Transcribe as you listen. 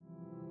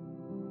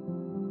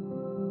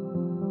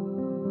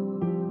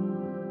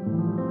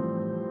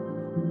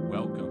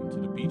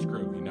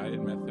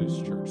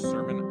Methodist Church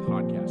Sermon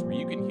Podcast, where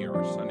you can hear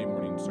our Sunday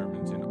morning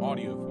sermons in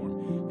audio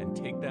form and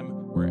take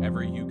them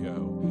wherever you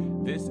go.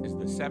 This is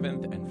the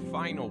seventh and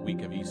final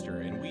week of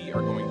Easter, and we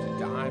are going to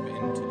dive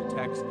into the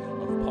text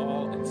of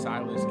Paul and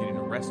Silas getting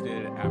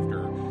arrested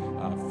after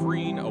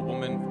freeing a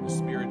woman from the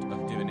spirit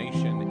of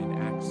divination in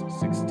Acts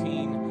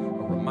 16.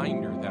 A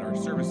reminder that our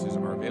services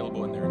are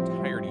available in their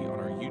entirety on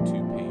our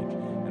YouTube page.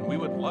 And we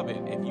would love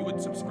it if you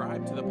would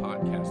subscribe to the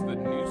podcast so that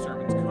new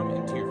sermons come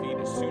into your feed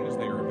as soon as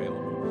they are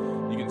available.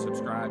 You can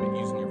subscribe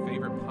using your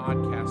favorite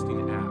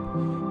podcasting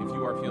app. If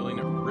you are feeling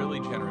really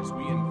generous,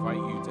 we invite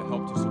you to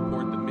help to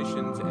support the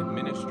missions and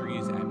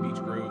ministries at Beech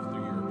Grove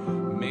through your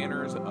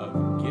manners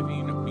of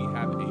giving. We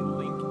have a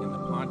link in the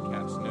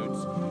podcast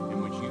notes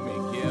in which you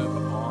may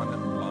give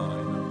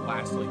online.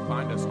 Lastly,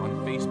 find us on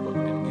Facebook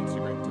and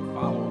Instagram to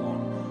follow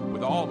along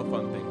with all the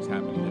fun things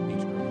happening at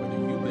Beech Grove, whether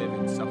you live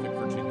in Suffolk,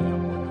 Virginia or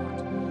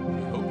not.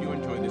 We hope you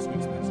enjoy this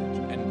week's message,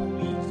 and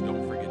please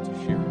don't forget to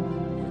share it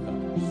with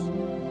others.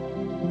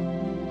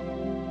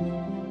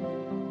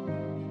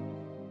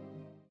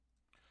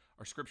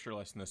 Our scripture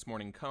lesson this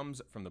morning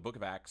comes from the book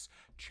of Acts,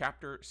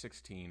 chapter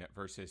 16,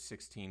 verses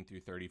 16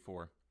 through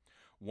 34.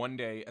 One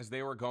day, as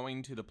they were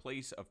going to the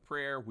place of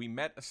prayer, we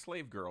met a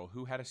slave girl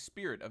who had a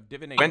spirit of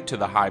divination. Went to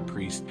the high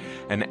priest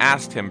and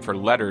asked him for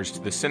letters to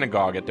the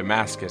synagogue at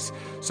Damascus,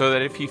 so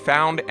that if he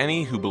found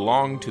any who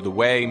belonged to the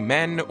way,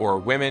 men or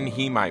women,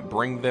 he might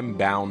bring them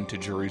bound to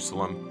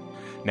Jerusalem.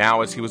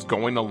 Now, as he was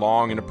going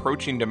along and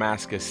approaching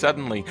Damascus,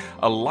 suddenly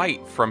a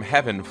light from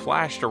heaven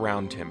flashed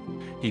around him.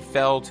 He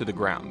fell to the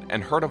ground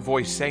and heard a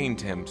voice saying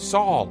to him,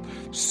 "Saul,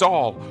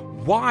 Saul,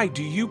 why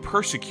do you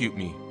persecute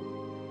me?"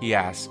 He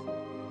asked,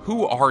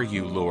 "Who are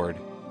you, Lord?"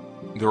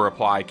 The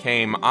reply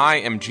came, "I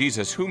am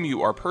Jesus, whom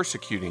you are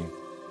persecuting.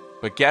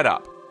 But get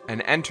up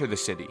and enter the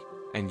city,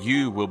 and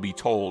you will be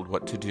told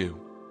what to do."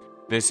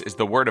 This is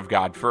the word of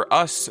God for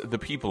us, the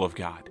people of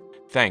God.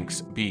 Thanks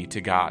be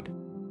to God.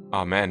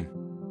 Amen.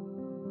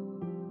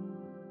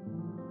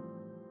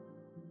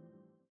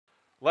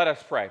 Let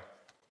us pray.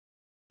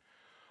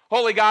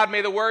 Holy God,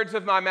 may the words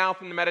of my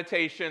mouth and the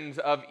meditations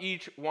of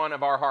each one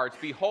of our hearts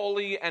be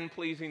holy and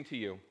pleasing to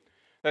you.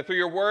 That through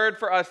your word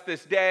for us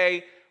this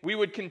day, we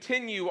would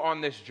continue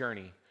on this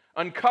journey,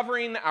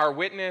 uncovering our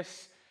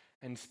witness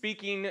and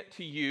speaking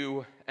to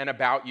you and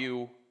about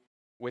you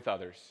with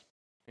others.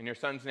 In your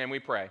Son's name we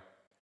pray.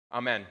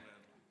 Amen.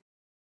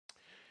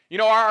 You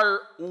know,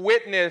 our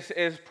witness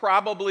is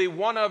probably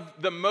one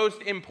of the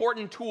most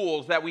important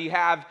tools that we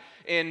have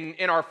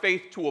in our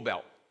faith tool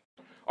belt.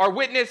 Our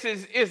witness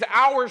is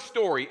our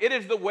story. It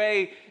is the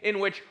way in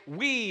which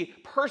we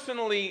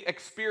personally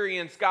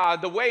experience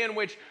God, the way in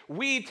which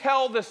we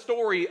tell the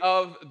story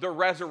of the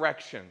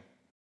resurrection.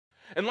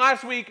 And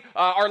last week,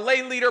 our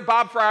lay leader,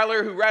 Bob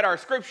Freiler, who read our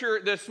scripture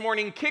this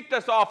morning, kicked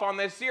us off on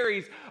this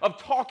series of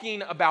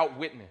talking about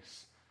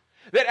witness.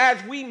 That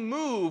as we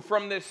move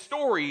from this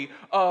story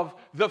of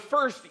the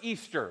first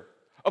Easter,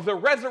 of the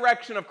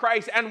resurrection of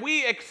Christ, and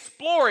we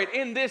explore it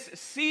in this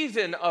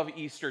season of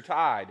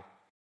Eastertide,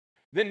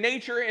 the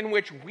nature in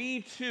which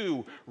we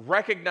too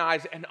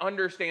recognize and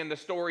understand the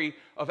story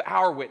of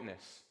our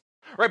witness.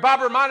 Right,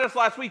 Bob reminded us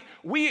last week,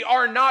 we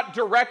are not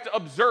direct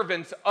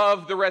observants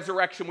of the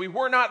resurrection. We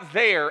were not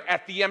there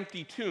at the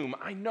empty tomb.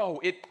 I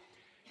know, it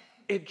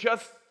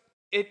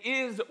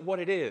is what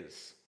it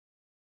is.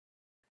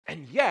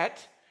 And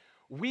yet,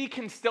 we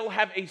can still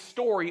have a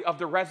story of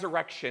the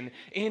resurrection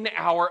in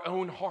our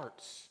own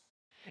hearts,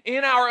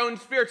 in our own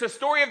spirits, a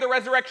story of the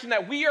resurrection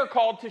that we are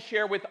called to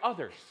share with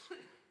others.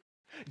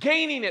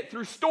 Gaining it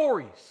through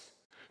stories,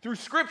 through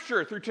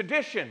scripture, through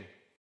tradition,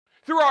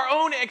 through our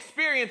own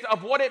experience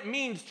of what it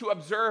means to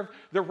observe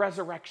the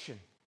resurrection.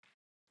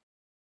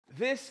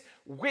 This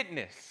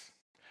witness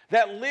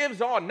that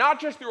lives on, not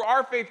just through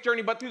our faith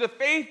journey, but through the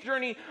faith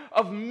journey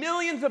of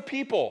millions of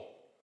people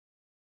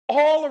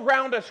all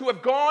around us who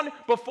have gone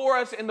before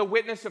us in the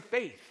witness of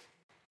faith,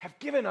 have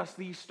given us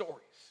these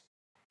stories.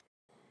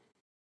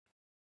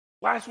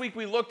 Last week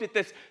we looked at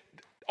this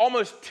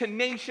almost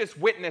tenacious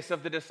witness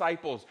of the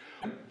disciples.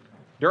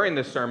 During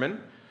this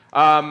sermon,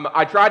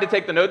 I tried to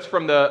take the notes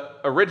from the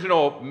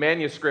original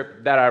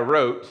manuscript that I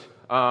wrote,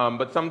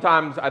 but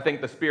sometimes I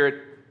think the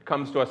Spirit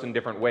comes to us in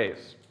different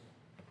ways.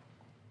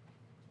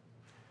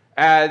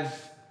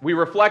 As we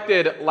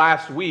reflected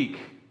last week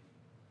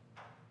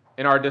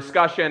in our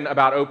discussion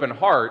about open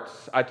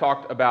hearts, I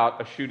talked about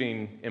a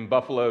shooting in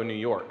Buffalo, New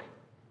York,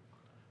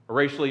 a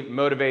racially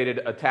motivated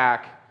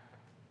attack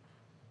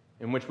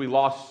in which we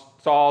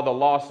saw the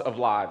loss of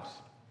lives.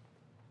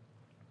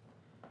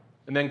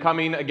 And then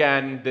coming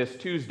again this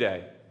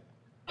Tuesday,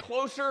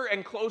 closer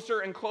and closer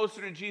and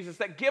closer to Jesus,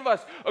 that give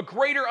us a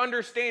greater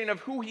understanding of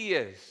who he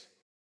is,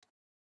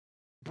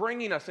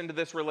 bringing us into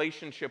this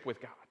relationship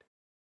with God.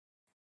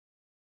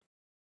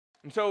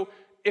 And so,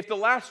 if the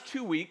last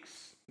 2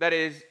 weeks, that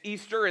is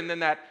Easter and then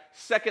that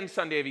second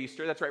Sunday of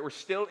Easter, that's right, we're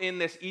still in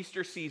this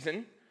Easter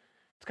season.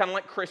 It's kind of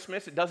like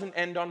Christmas. It doesn't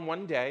end on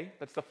one day.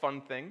 That's the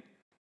fun thing.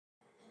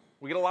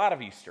 We get a lot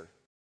of Easter.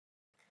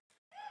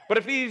 But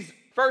if these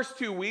first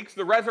 2 weeks,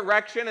 the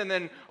resurrection and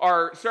then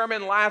our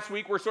sermon last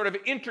week, were sort of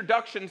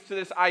introductions to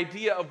this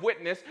idea of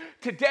witness,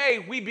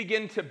 today we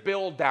begin to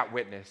build that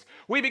witness.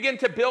 We begin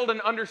to build an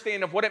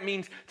understanding of what it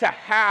means to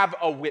have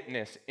a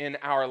witness in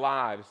our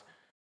lives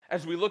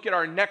as we look at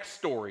our next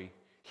story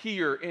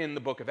here in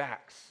the book of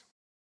Acts.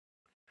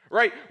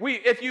 Right?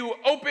 If you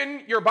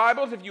open your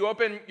Bibles, if you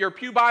open your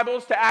pew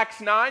Bibles to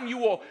Acts 9, you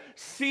will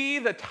see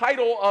the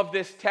title of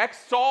this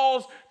text,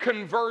 Saul's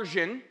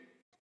Conversion.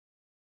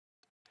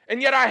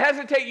 And yet I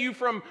hesitate you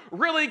from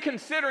really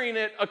considering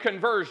it a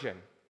conversion,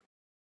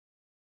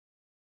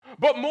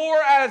 but more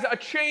as a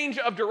change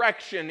of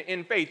direction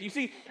in faith. You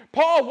see,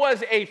 Paul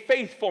was a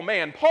faithful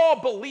man.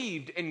 Paul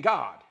believed in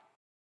God.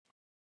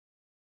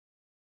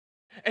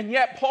 And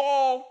yet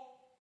Paul,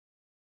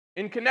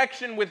 in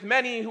connection with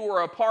many who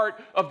were a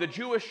part of the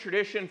Jewish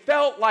tradition,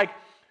 felt like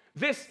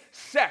this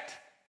sect,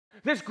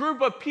 this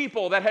group of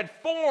people that had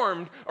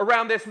formed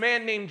around this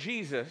man named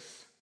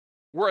Jesus,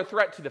 were a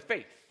threat to the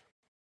faith.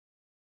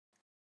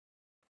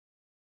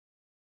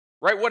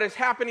 Right? What is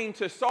happening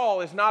to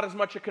Saul is not as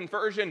much a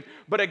conversion,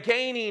 but a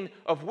gaining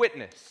of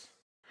witness.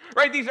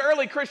 Right? These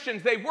early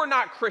Christians, they were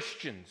not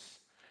Christians.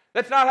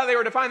 That's not how they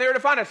were defined. They were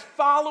defined as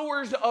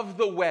followers of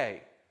the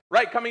way.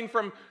 Right? Coming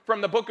from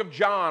the book of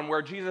John,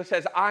 where Jesus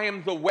says, I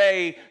am the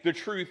way, the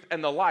truth,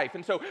 and the life.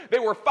 And so they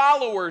were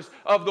followers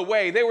of the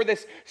way. They were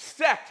this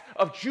sect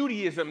of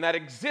Judaism that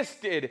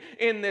existed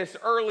in this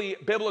early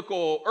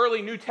biblical,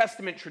 early New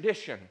Testament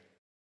tradition.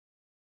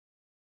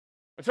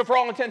 And so for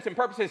all intents and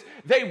purposes,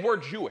 they were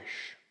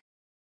Jewish.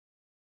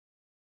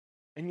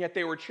 And yet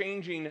they were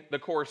changing the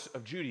course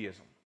of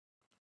Judaism.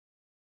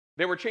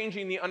 They were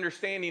changing the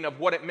understanding of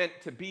what it meant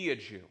to be a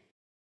Jew,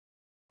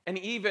 and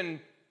even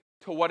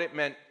to what it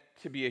meant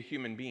to be a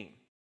human being.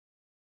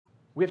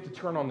 We have to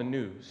turn on the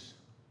news,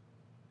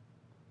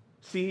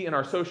 see in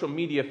our social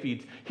media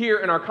feeds, hear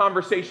in our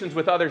conversations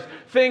with others,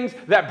 things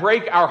that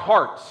break our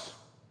hearts.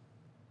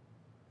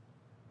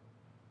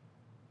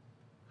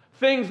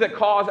 Things that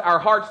cause our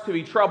hearts to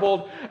be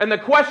troubled. And the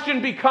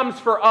question becomes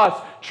for us,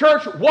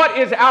 church, what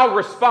is our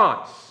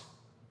response?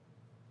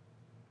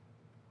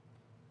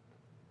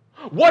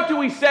 What do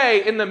we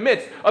say in the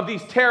midst of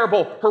these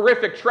terrible,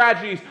 horrific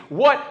tragedies?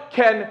 What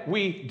can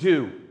we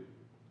do?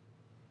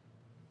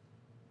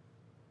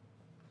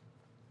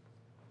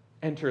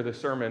 Enter the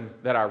sermon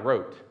that I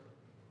wrote.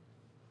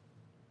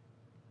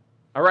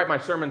 I write my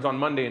sermons on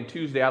Monday and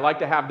Tuesday. I like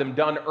to have them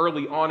done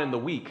early on in the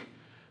week,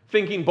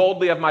 thinking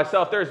boldly of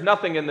myself, there's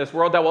nothing in this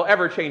world that will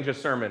ever change a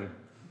sermon.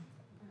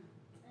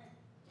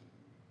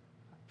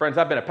 Friends,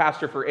 I've been a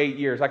pastor for 8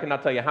 years. I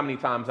cannot tell you how many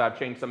times I've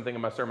changed something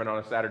in my sermon on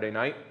a Saturday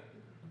night.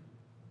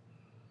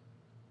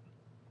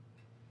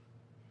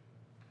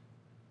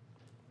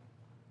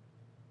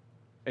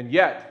 And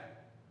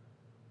yet,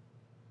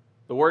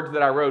 the words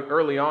that I wrote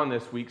early on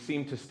this week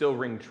seem to still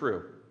ring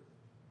true.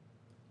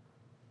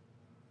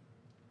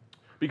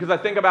 Because I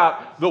think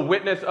about the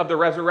witness of the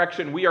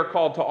resurrection we are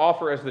called to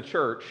offer as the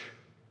church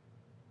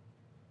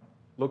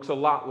looks a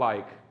lot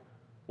like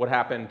what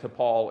happened to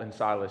Paul and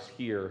Silas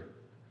here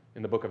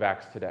in the book of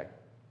Acts today.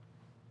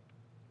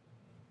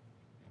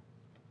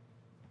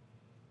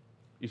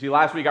 You see,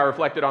 last week I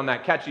reflected on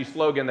that catchy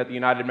slogan that the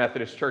United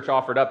Methodist Church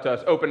offered up to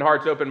us, open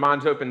hearts, open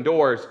minds, open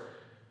doors.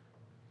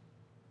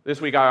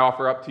 This week I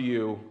offer up to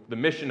you the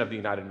mission of the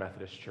United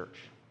Methodist Church.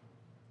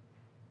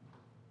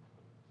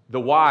 The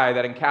why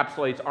that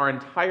encapsulates our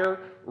entire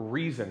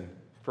reason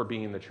for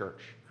being the church.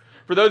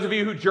 For those of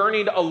you who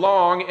journeyed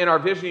along in our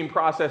visioning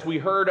process, we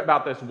heard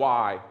about this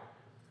why.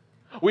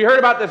 We heard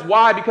about this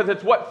why because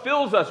it's what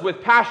fills us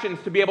with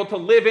passions to be able to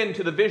live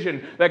into the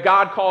vision that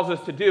God calls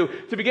us to do,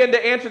 to begin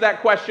to answer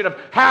that question of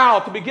how,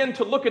 to begin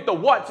to look at the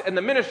what's and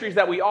the ministries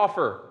that we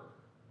offer.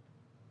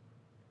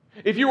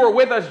 If you were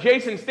with us,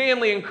 Jason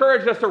Stanley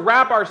encouraged us to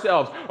wrap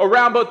ourselves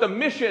around both the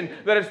mission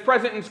that is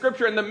present in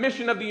Scripture and the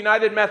mission of the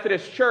United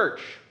Methodist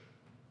Church,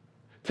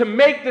 to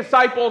make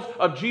disciples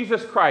of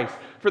Jesus Christ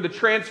for the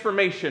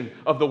transformation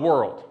of the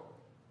world.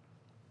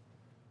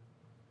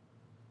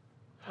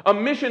 A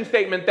mission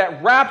statement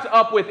that wraps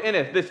up within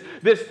it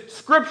this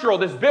scriptural,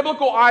 this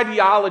biblical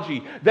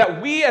ideology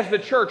that we as the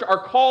church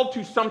are called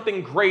to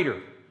something greater.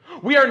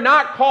 We are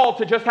not called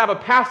to just have a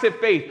passive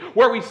faith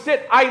where we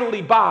sit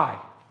idly by,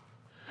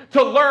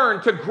 to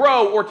learn, to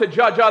grow, or to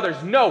judge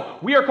others. No,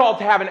 we are called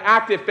to have an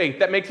active faith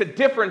that makes a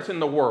difference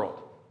in the world.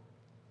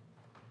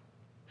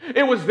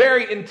 It was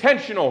very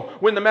intentional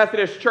when the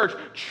Methodist Church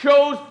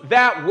chose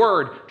that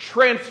word,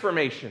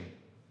 transformation,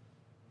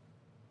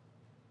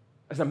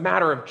 as a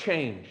matter of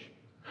change.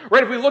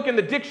 Right? If we look in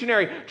the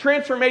dictionary,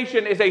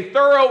 transformation is a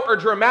thorough or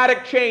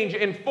dramatic change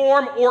in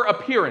form or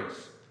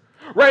appearance.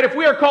 Right? If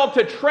we are called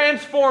to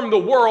transform the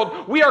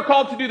world, we are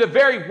called to do the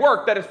very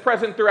work that is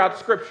present throughout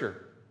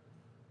Scripture.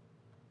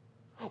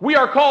 We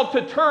are called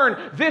to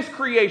turn this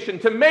creation,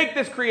 to make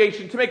this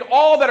creation, to make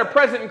all that are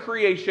present in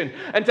creation,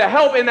 and to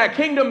help in that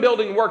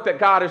kingdom-building work that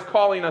God is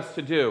calling us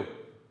to do.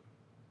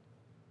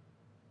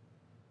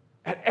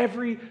 At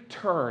every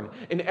turn,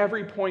 in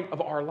every point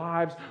of our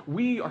lives,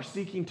 we are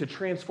seeking to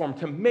transform,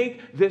 to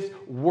make this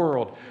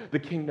world the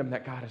kingdom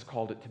that God has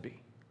called it to be.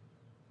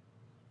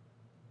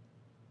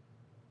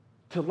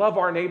 To love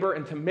our neighbor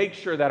and to make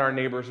sure that our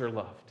neighbors are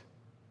loved.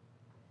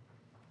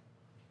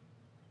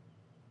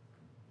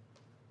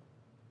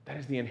 That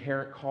is the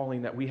inherent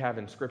calling that we have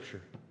in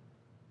Scripture.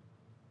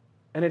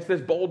 And it's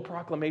this bold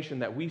proclamation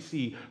that we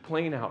see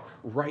playing out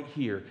right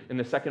here in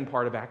the second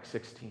part of Acts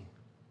 16.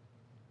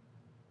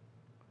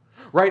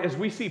 Right, as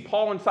we see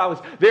Paul and Silas,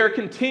 they're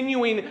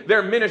continuing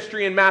their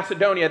ministry in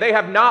Macedonia. They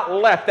have not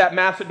left that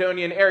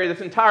Macedonian area.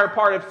 This entire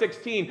part of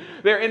 16,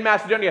 they're in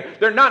Macedonia.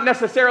 They're not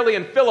necessarily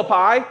in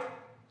Philippi,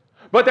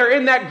 but they're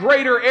in that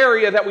greater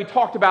area that we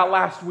talked about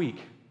last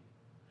week.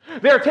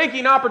 They're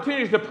taking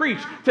opportunities to preach,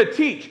 to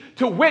teach,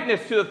 to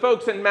witness to the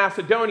folks in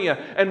Macedonia.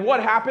 And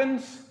what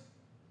happens?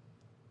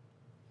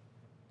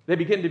 They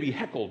begin to be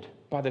heckled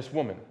by this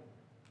woman.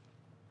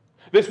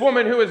 This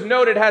woman who is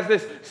noted has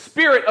this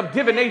spirit of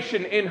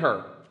divination in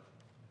her.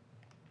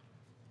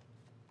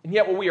 And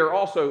yet what we are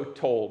also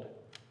told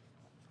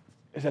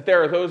is that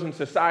there are those in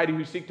society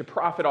who seek to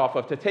profit off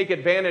of, to take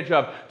advantage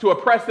of, to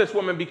oppress this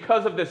woman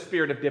because of this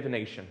spirit of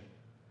divination.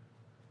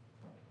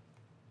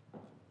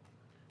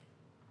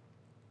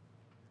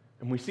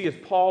 And we see as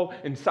Paul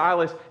and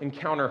Silas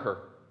encounter her,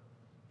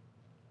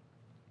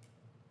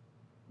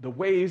 the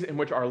ways in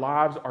which our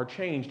lives are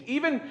changed,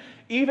 even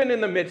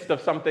in the midst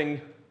of something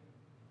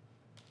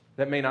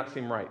that may not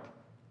seem right.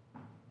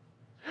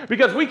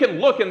 Because we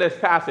can look in this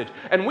passage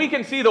and we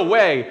can see the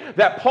way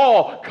that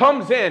Paul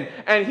comes in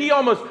and he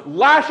almost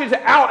lashes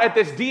out at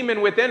this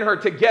demon within her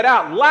to get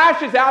out,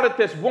 lashes out at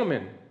this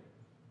woman.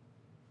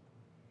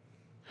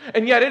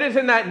 And yet it is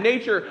in that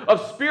nature of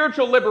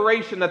spiritual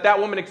liberation that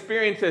woman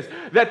experiences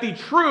that the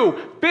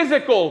true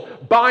physical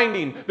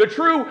binding, the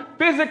true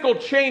physical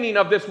chaining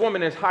of this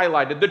woman is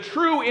highlighted. The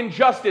true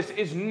injustice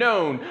is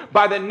known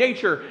by the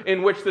nature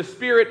in which the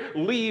spirit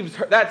leaves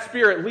her, that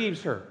spirit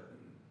leaves her.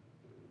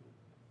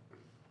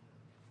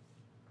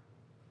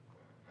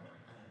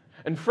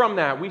 And from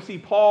that, we see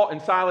Paul and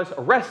Silas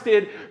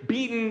arrested,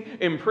 beaten,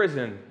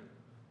 imprisoned.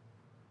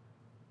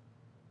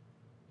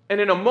 And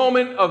in a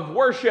moment of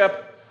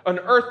worship, an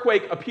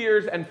earthquake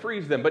appears and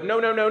frees them. But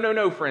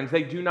no, friends.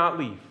 They do not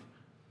leave.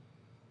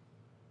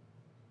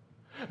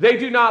 They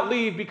do not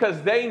leave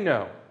because they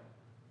know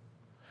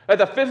that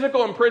the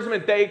physical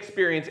imprisonment they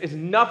experience is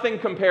nothing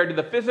compared to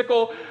the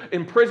physical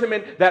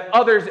imprisonment that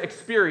others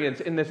experience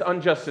in this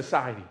unjust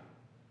society.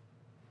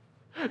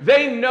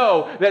 They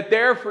know that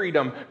their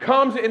freedom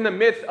comes in the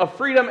midst of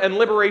freedom and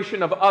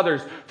liberation of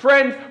others.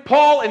 Friends,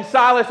 Paul and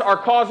Silas are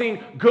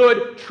causing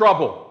good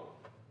trouble.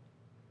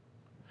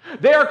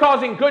 They are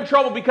causing good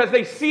trouble because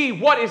they see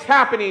what is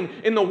happening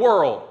in the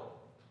world.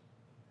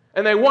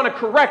 And they want to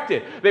correct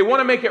it. They want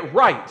to make it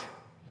right.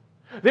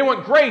 They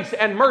want grace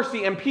and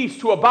mercy and peace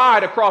to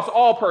abide across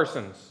all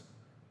persons.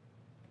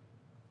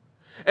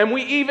 And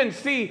we even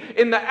see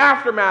in the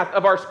aftermath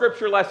of our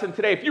scripture lesson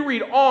today, if you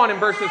read on in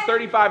verses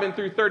 35 and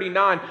through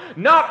 39,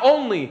 not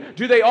only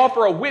do they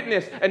offer a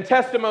witness and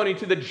testimony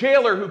to the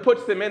jailer who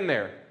puts them in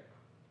there,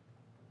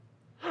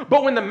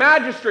 but when the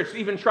magistrates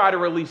even try to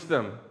release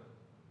them,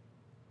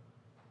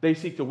 they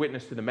seek to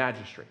witness to the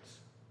magistrates,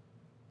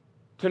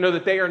 to know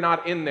that they are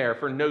not in there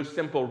for no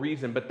simple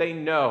reason, but they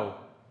know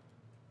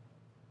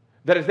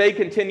that as they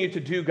continue to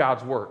do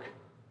God's work,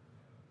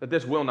 that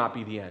this will not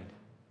be the end.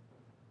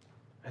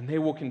 And they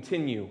will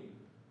continue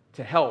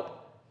to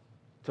help,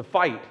 to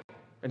fight,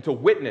 and to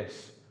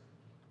witness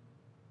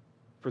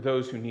for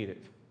those who need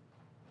it.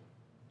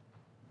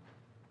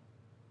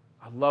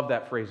 I love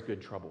that phrase,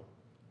 good trouble.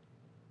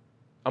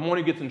 I'm one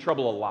who gets in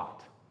trouble a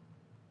lot.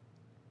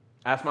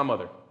 Ask my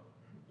mother.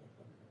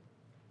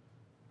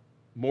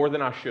 More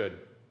than I should,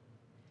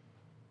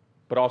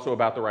 but also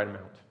about the right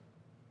amount.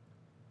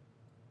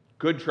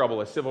 Good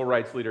trouble, as civil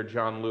rights leader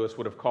John Lewis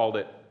would have called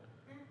it.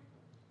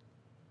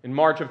 In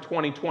March of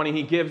 2020,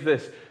 he gives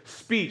this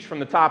speech from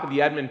the top of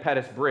the Edmund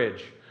Pettus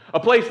Bridge, a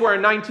place where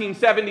in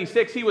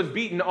 1976 he was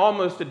beaten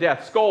almost to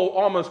death, skull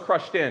almost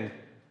crushed in.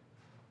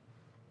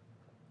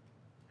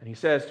 And he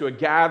says to a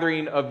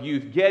gathering of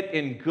youth, get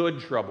in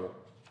good trouble,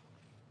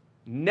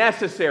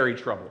 necessary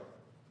trouble.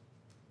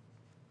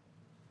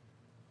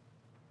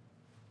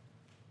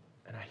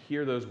 And I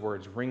hear those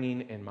words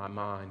ringing in my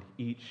mind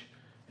each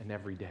and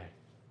every day.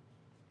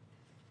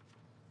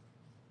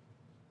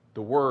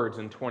 The words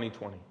in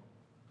 2020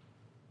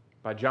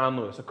 by John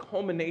Lewis, a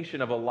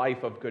culmination of a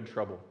life of good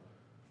trouble.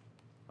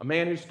 A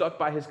man who stuck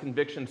by his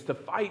convictions to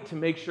fight to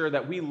make sure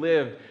that we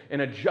live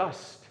in a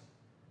just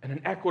and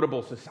an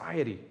equitable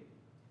society.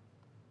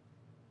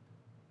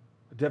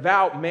 A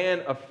devout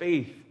man of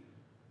faith,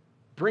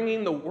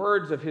 bringing the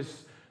words of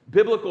his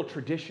biblical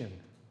tradition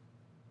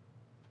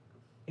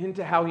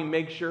into how he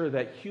makes sure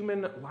that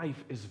human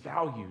life is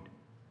valued,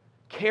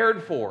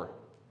 cared for,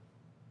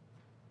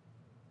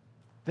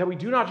 that we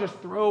do not just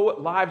throw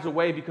lives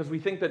away because we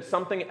think that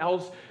something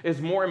else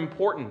is more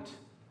important,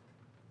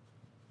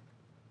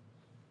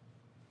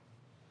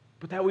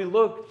 but but that we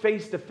look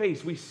face to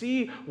face. We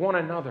see one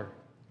another,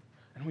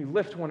 and we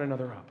lift one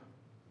another up.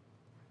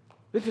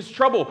 This is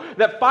trouble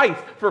that fights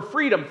for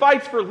freedom,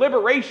 fights for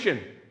liberation,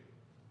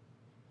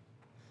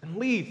 and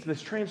leads to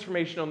this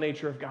transformational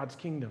nature of God's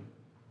kingdom.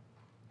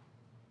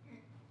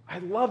 I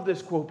love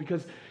this quote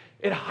because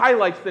it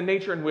highlights the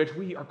nature in which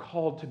we are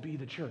called to be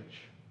the church.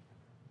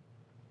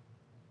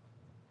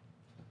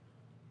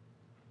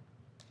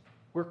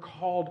 We're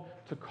called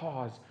to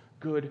cause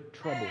good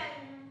trouble.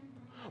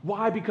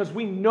 Why? Because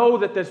we know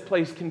that this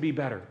place can be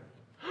better.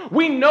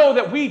 We know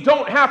that we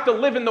don't have to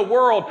live in the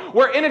world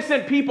where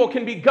innocent people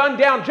can be gunned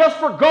down just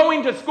for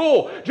going to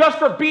school, just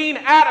for being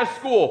at a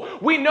school.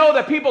 We know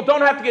that people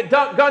don't have to get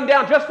gunned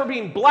down just for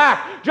being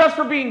black, just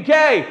for being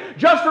gay,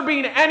 just for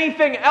being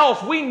anything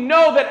else. We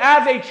know that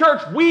as a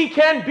church, we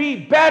can be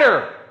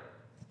better.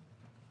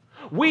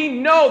 We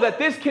know that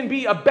this can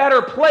be a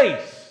better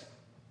place.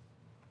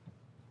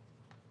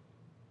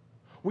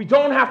 We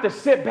don't have to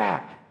sit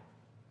back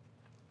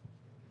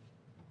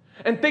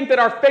and think that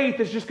our faith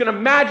is just going to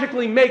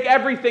magically make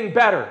everything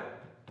better.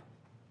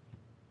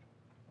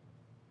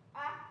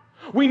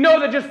 We know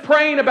that just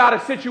praying about a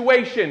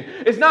situation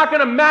is not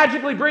going to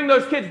magically bring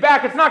those kids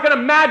back. It's not going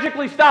to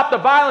magically stop the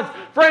violence.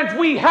 Friends,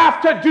 we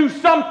have to do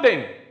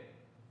something.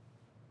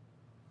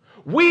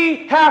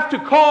 We have to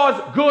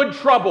cause good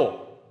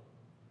trouble.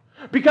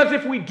 Because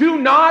if we do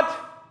not,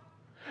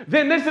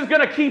 then this is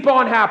going to keep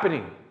on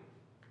happening.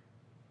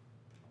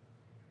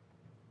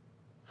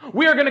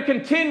 We are going to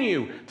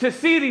continue to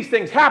see these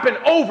things happen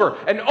over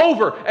and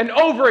over and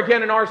over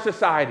again in our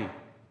society.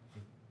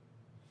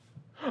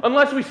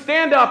 Unless we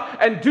stand up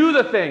and do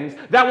the things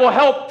that will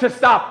help to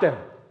stop them.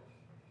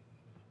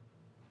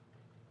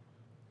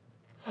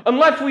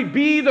 Unless we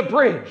be the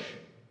bridge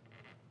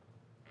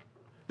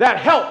that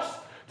helps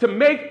to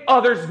make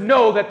others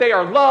know that they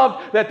are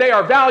loved, that they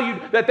are valued,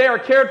 that they are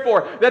cared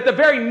for, that the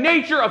very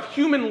nature of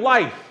human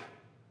life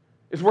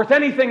is worth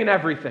anything and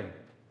everything.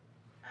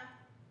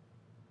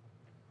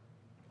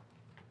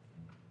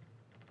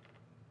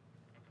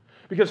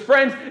 Because,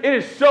 friends, it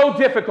is so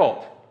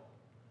difficult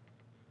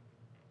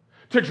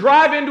to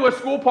drive into a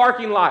school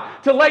parking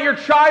lot, to let your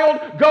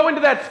child go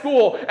into that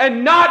school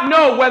and not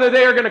know whether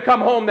they are going to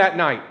come home that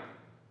night.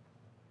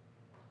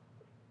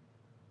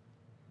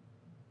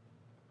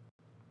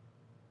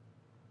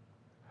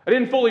 I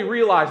didn't fully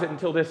realize it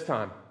until this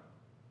time.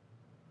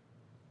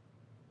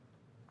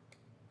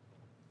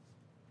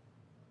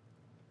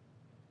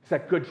 It's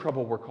that good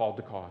trouble we're called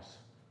to cause.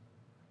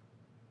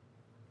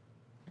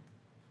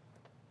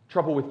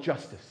 Trouble with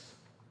justice.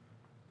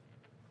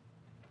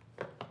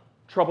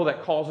 Trouble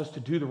that calls us to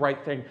do the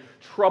right thing.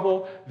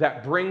 Trouble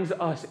that brings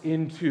us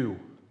into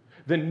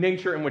the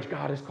nature in which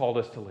God has called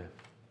us to live.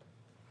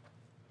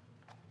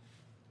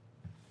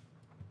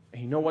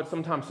 And you know what?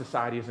 Sometimes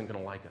society isn't going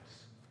to like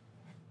us.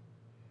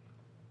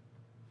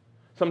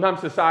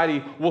 Sometimes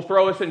society will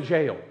throw us in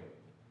jail.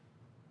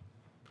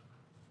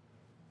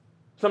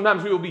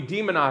 Sometimes we will be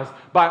demonized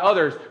by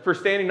others for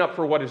standing up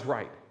for what is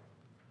right.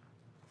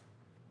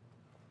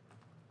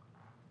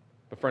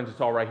 But friends,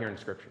 it's all right here in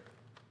Scripture.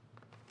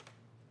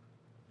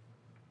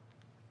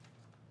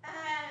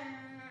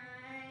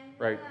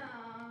 Right?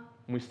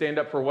 When we stand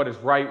up for what is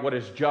right, what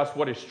is just,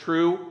 what is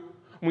true,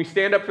 when we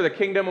stand up for the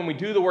kingdom, when we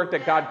do the work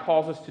that God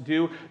calls us to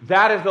do,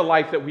 that is the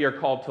life that we are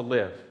called to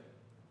live.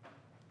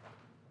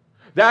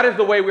 That is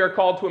the way we are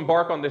called to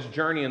embark on this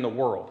journey in the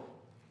world.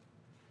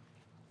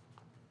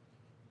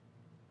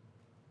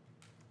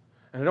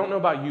 And I don't know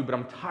about you, but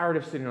I'm tired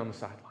of sitting on the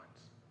sidelines.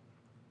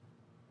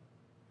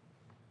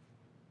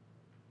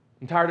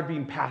 I'm tired of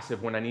being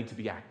passive when I need to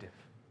be active.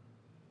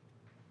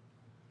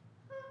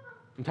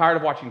 I'm tired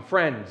of watching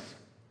friends,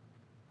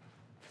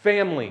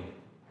 family,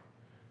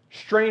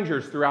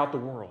 strangers throughout the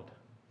world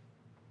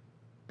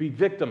be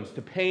victims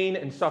to pain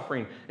and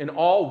suffering in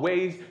all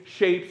ways,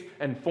 shapes,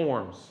 and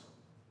forms.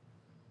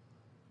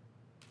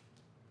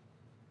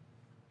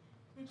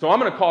 So I'm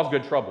going to cause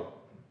good trouble.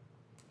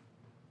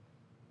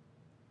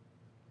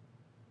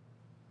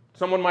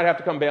 Someone might have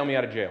to come bail me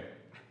out of jail.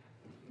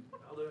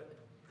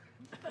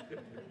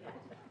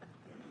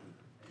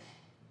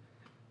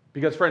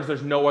 Because, friends,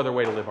 there's no other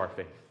way to live our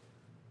faith.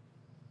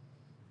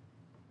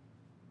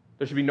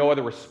 There should be no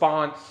other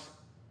response.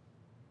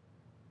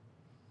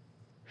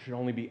 There should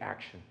only be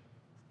action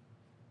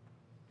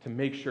to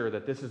make sure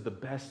that this is the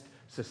best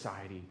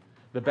society,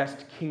 the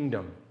best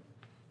kingdom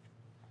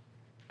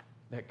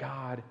that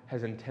God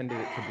has intended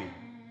it to be.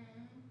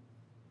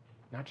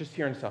 Not just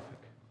here in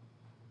Suffolk,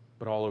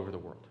 but all over the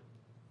world.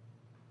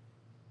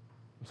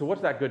 So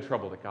what's that good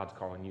trouble that God's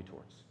calling you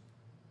towards?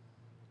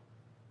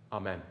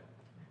 Amen.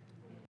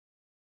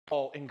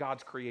 All in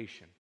God's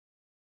creation.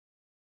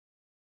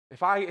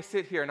 If I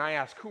sit here and I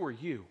ask, who are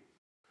you?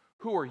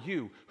 Who are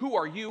you? Who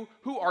are you?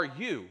 Who are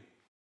you?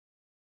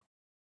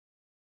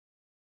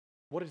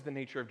 What is the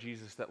nature of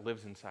Jesus that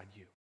lives inside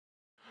you?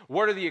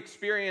 What are the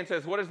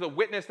experiences? What is the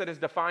witness that has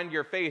defined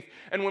your faith?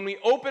 And when we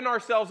open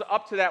ourselves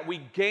up to that, we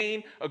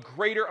gain a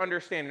greater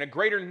understanding, a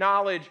greater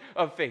knowledge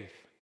of faith.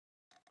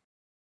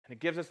 And it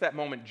gives us that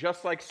moment,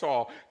 just like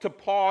Saul, to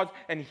pause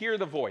and hear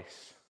the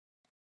voice.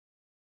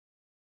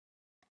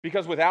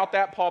 Because without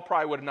that, Paul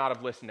probably would not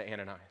have listened to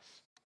Ananias.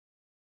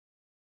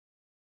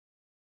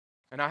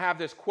 And I have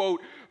this quote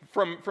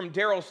from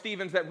Darrell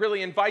Stevens that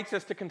really invites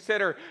us to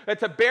consider that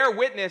to bear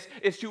witness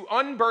is to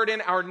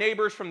unburden our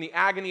neighbors from the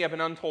agony of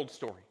an untold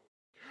story.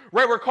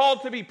 Right? We're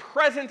called to be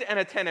present and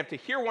attentive, to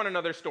hear one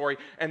another's story,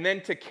 and then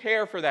to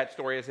care for that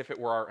story as if it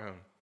were our own.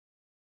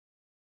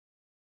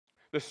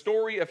 The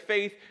story of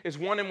faith is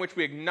one in which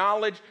we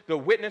acknowledge the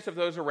witness of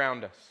those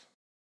around us.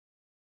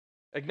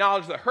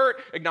 Acknowledge the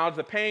hurt, acknowledge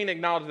the pain,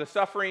 acknowledge the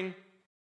suffering,